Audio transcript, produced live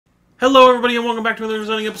Hello everybody and welcome back to another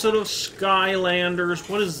exciting episode of Skylanders.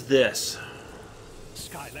 What is this?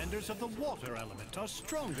 Skylanders of the water element are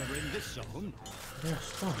stronger in this zone. They're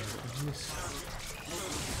stronger in this.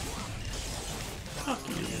 Fuck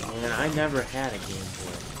you. Man, I never had a Game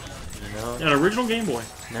Boy. You know? An original Game Boy.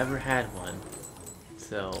 Never had one.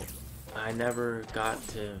 So, I never got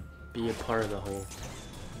to be a part of the whole...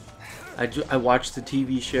 I watched the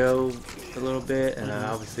TV show a little bit, and I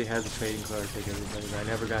obviously had the trading card like everybody, but I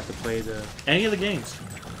never got to play the... Any of the games.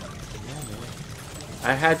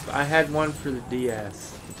 Yeah, man. I had one for the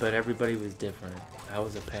DS, but everybody was different. I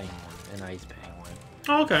was a paying one, and I was paying one.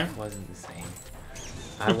 Oh, okay. It wasn't the same.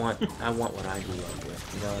 I want what I grew up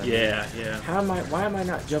with. You know what I mean? Yeah. Why am I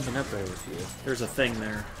not jumping up there with you? There's a thing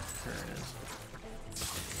there. There it is.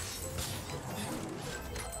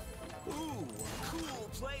 Ooh, cool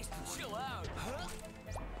place to chill out, huh?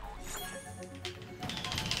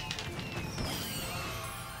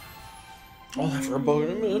 All that for a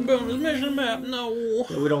bonus mission map? No.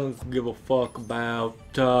 We don't give a fuck about,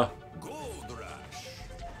 Gold Rush.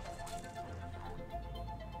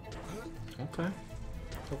 Okay.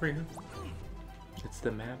 Over here. It's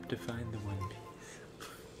the map to find the One Piece.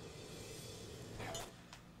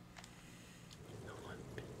 The One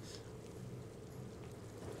Piece.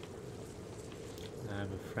 I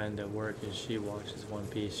have a friend at work and she watches One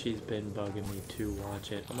Piece. She's been bugging me to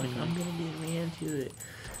watch it. I'm like, I'm gonna be into it.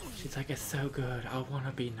 She's like, it's so good. I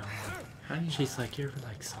wanna be known. She's like, you're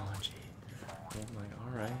like Sanji. I'm like,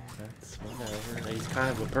 alright, that's whatever. He's kind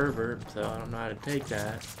of a pervert, so I don't know how to take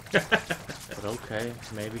that. But okay,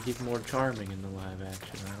 maybe he's more charming in the live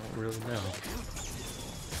action. I don't really know.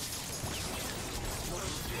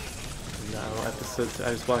 No, episodes.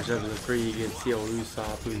 I just watched episode 3. You get see old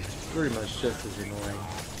Usopp, who's pretty much just as annoying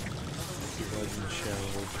as he was in the show.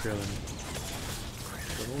 Old Krillin.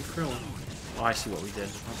 Good old Krillin. Oh, I see what we did.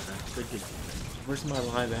 Okay. Good, good. Where's my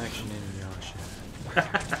live action Inuyasha?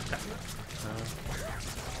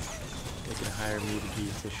 They can hire me to be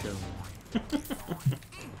the showman.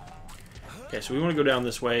 Okay, so we want to go down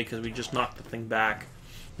this way because we just knocked the thing back.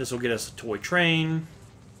 This will get us a toy train.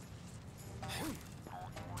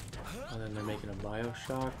 And then they're making a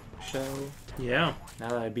BioShock show. Yeah. Now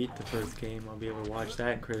that I beat the first game, I'll be able to watch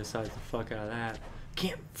that and criticize the fuck out of that.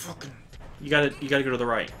 Can't fucking... You gotta go to the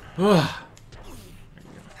right. Ugh.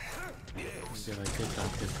 I like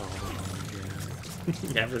TikTok this all the time,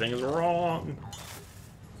 yeah. Everything is wrong.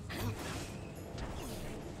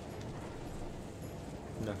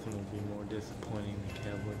 Nothing will be more disappointing than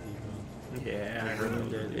Cowboy Bebop. Yeah, I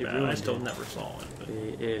ruined ruined it. it. I still never saw it, but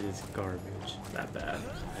It is garbage. that bad.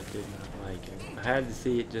 I did not like it. I had to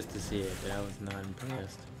see it just to see it, but I was not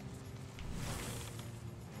impressed.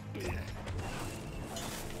 We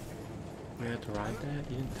have to ride that?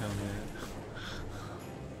 You didn't tell me that.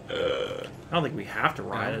 I don't think we have to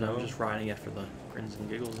ride it. No. I'm just riding it for the grins and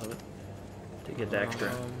giggles of it. To get the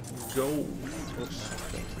extra gold.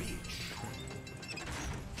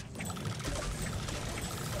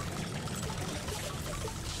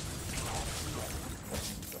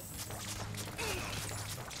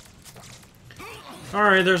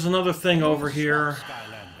 Alright, there's another thing over here.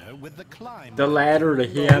 Skylander with the climb. The ladder to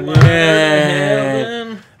heaven.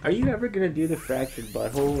 Heaven. Are you ever gonna do the fractured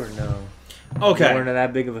butthole or no? Okay. You weren't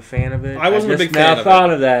that big of a fan of it? I wasn't a big fan now of it. thought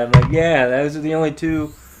of that. I'm like, yeah, those are the only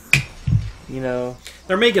two, you know.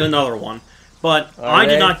 They're making another one. But Are I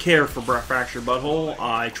they? did not care for Fractured Butthole.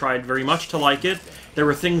 I tried very much to like it. There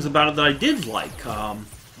were things about it that I did like.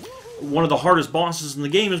 One of the hardest bosses in the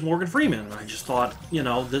game is Morgan Freeman. I just thought, you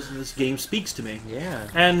know, this game speaks to me. Yeah.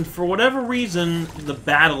 And for whatever reason, the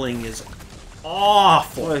battling is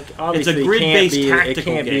awful. Well, It's a obviously grid-based it tactical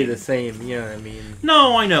can't game. be the same, you know what I mean?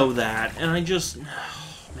 No, I know that. And I just...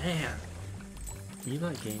 Oh, man. You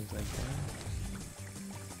like games like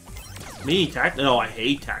that? Me, no, I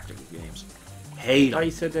hate tactical games. Hate Oh, you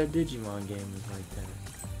them. said that Digimon game was like that.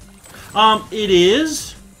 It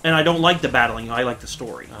is, and I don't like the battling. I like the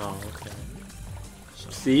story. Oh, okay. So.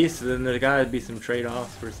 See, so then there gotta be some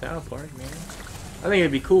trade-offs for South Park, man. I think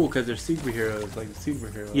it'd be cool because they're superheroes, like the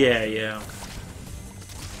superheroes. Yeah, yeah.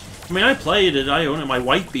 I mean, I played it. I own it. My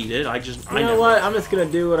wife beat it. I just... You know what? I'm just gonna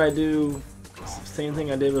do what I do. Same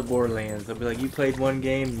thing I did with Borderlands. I'll be like, you played one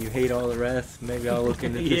game, and you hate all the rest. Maybe I'll look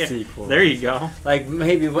into the Yeah, sequel. there you go. Like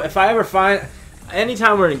maybe if I ever find,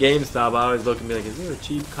 anytime we're in GameStop, I always look and be like, is there a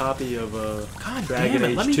cheap copy of God Dragon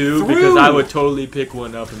damn it, let Age me 2? through. Because I would totally pick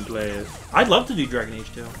one up and play it. I'd love to do Dragon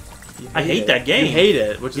Age 2. You I hate that game. You hate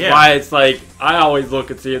it, which is Yeah. why it's like I always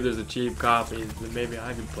look and see if there's a cheap copy. Then maybe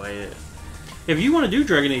I can play it. If you want to do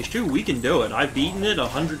Dragon Age 2, we can do it. I've beaten it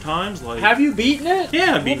 100 times. Like, Have you beaten it?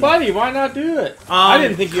 Yeah, I've beaten well, buddy, why not do it? I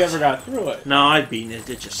didn't think you ever got through it. No, I've beaten it.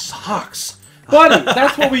 It just sucks. Buddy,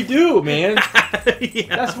 that's what we do, man.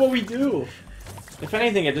 Yeah. That's what we do. If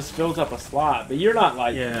anything, it just fills up a slot. But you're not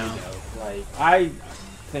like, Yeah. you know, like, I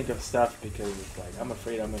think of stuff because it's like, I'm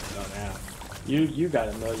afraid I'm going to run out. You got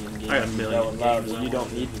a million games I got a million you love, games and you I don't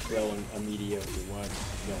want. need to throw in a mediocre one.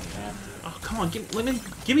 You don't have to. Oh, come on.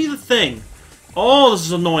 Give me the thing. Oh, this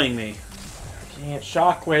is annoying me. Can't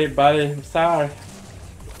shockwave, buddy. I'm sorry.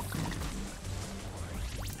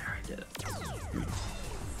 There, I did it.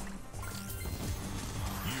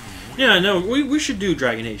 Yeah, no, we should do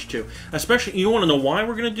Dragon Age 2. Especially, you want to know why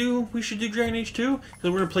we should do Dragon Age 2? Because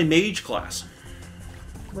we're going to play Mage class.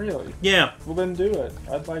 Really? Yeah. Well, then do it.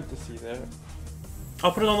 I'd like to see that.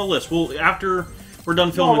 I'll put it on the list. Well, after we're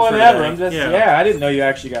done filming Well, for whatever. today. I'm just, yeah, I didn't know you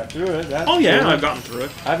actually got through it. That's Oh, yeah, cool. I've gotten through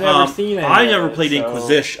it. I've never seen it. I never played so...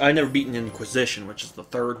 Inquisition. I never beaten Inquisition, which is the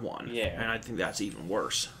third one. Yeah. And I think that's even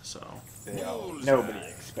worse, so... Nobody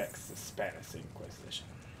expects the Spanish Inquisition.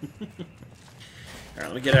 Alright,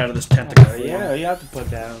 let me get out of this tentacle form. Yeah, you have to put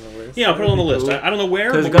that on the list. Yeah, I'll put it on the list. I don't know where.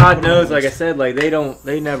 Because but we'll God put it on knows, the like I list. said, like they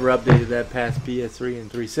never updated that past PS3 and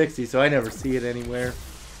 360, so I never see it anywhere.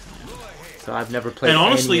 So I've never played. And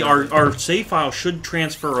honestly, any of our save file should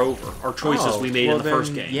transfer over. Our choices we made in the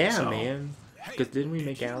first game. Yeah, so. man. Because didn't we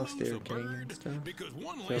make Alistair King and stuff?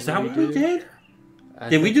 So Is that what we did? I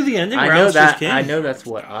Did we think- do the ending? I where know Alistair's that. King? I know that's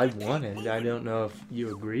what I wanted. I don't know if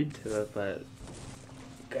you agreed to it, but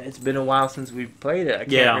it's been a while since we've played it. I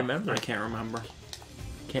can't remember. I can't remember.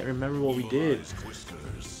 Can't remember what we did.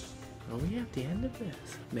 Are we at the end of this?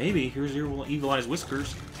 Maybe. Here's your Evil Eyes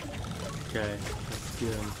Whiskers. Okay, let's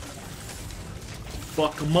get him.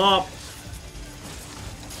 Fuck them up.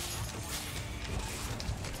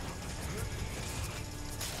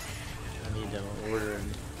 I need to order.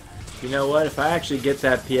 You know what? If I actually get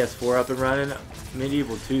that PS4 up and running,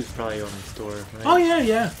 Medieval 2 is probably on the store. Right? Oh,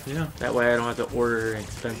 yeah. That way I don't have to order an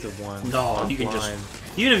expensive one. No, you can just...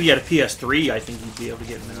 offline. Even if you had a PS3, I think you'd be able to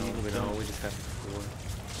get Medieval. No, we just have the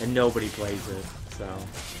 4. And nobody plays it, so...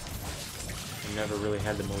 I never really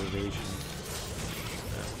had the motivation.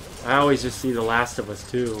 I always just see The Last of Us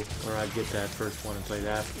 2, where I'd get that first one and play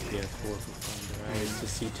that for PS4 for fun. But I used to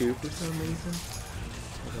see 2 for some reason.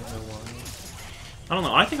 I don't know why. I don't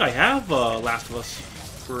know. I think I have Last of Us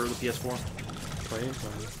for the PS4. Play it,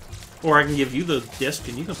 buddy. Or I can give you the disc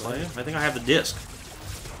and you can play it. I think I have the disc.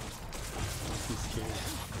 He's scared.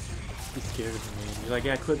 He's scared of me. You're like,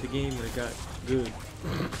 yeah, I quit the game when it got good.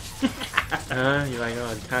 You're like,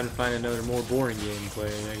 oh, it's time to find another more boring game to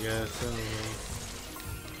play, I guess. I don't know.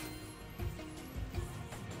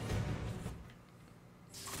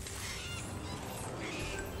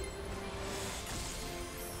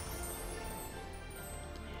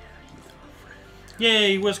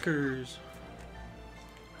 Yay, Whiskers!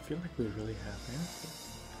 I feel like we really have answered.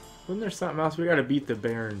 Wasn't there something else? We gotta beat the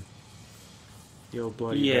Baron. The old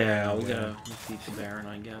bloody Yeah, Baron. we gotta defeat the Baron,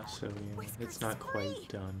 I guess. So, yeah, it's not quite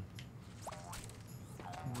done.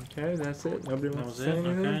 Okay, that's it. Nobody That wants was to it? say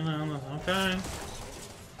anything? Okay, no, okay.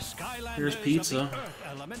 Skylanders Here's of pizza. the Earth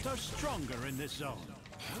element are stronger in this zone.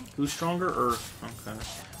 Who's stronger? Earth. Okay.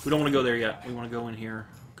 We don't want to go there yet. We want to go in here,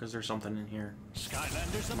 because there's something in here.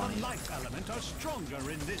 Skylanders of the life element are stronger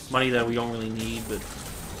in this zone. Money that we don't really need, but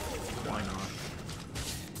why not?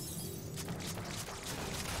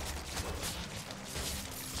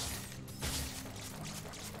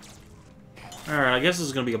 Alright, I guess this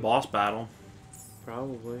is going to be a boss battle.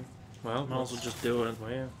 Probably. Well, Might as well just do it.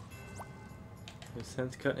 Well, yeah. No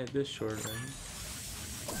sense cutting it this short, right?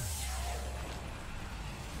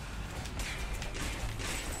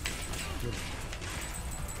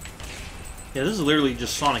 Yeah, this is literally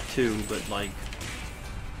just Sonic 2, but like,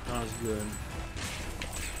 not as good.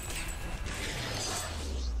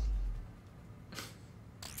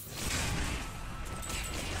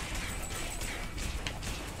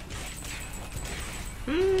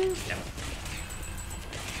 Yeah.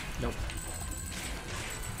 Nope.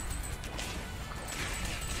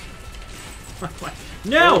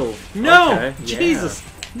 No! Oh, No! okay, yeah. Jesus!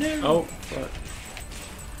 No! Oh, fuck.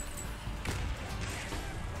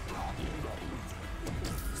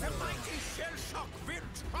 The mighty shell shock will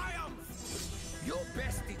triumph. You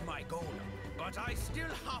bested my goal, but I still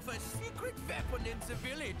have a secret weapon in the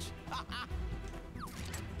village.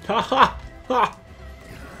 Ha ha! Ha!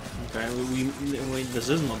 Okay, this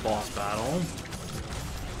isn't a boss battle.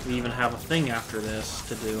 We even have a thing after this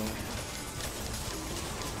to do.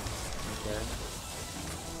 Okay.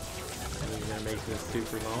 Are you gonna make this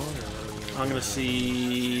super long, or what are you I'm gonna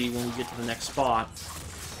see when we get to the next spot.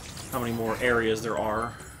 how many more areas there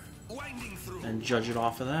are, Winding through. and judge it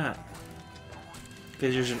off of that.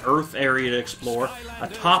 Because there's an Earth area to explore, a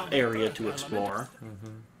top area to explore,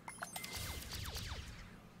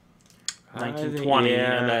 1920,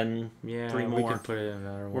 and then 3 more. We can put it in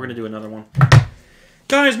another one. We're gonna do another one.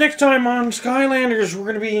 Guys, next time on Skylanders, we're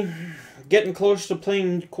gonna be getting close to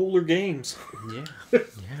playing cooler games. Yeah,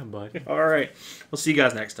 yeah, bud. Alright, we'll see you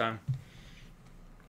guys next time.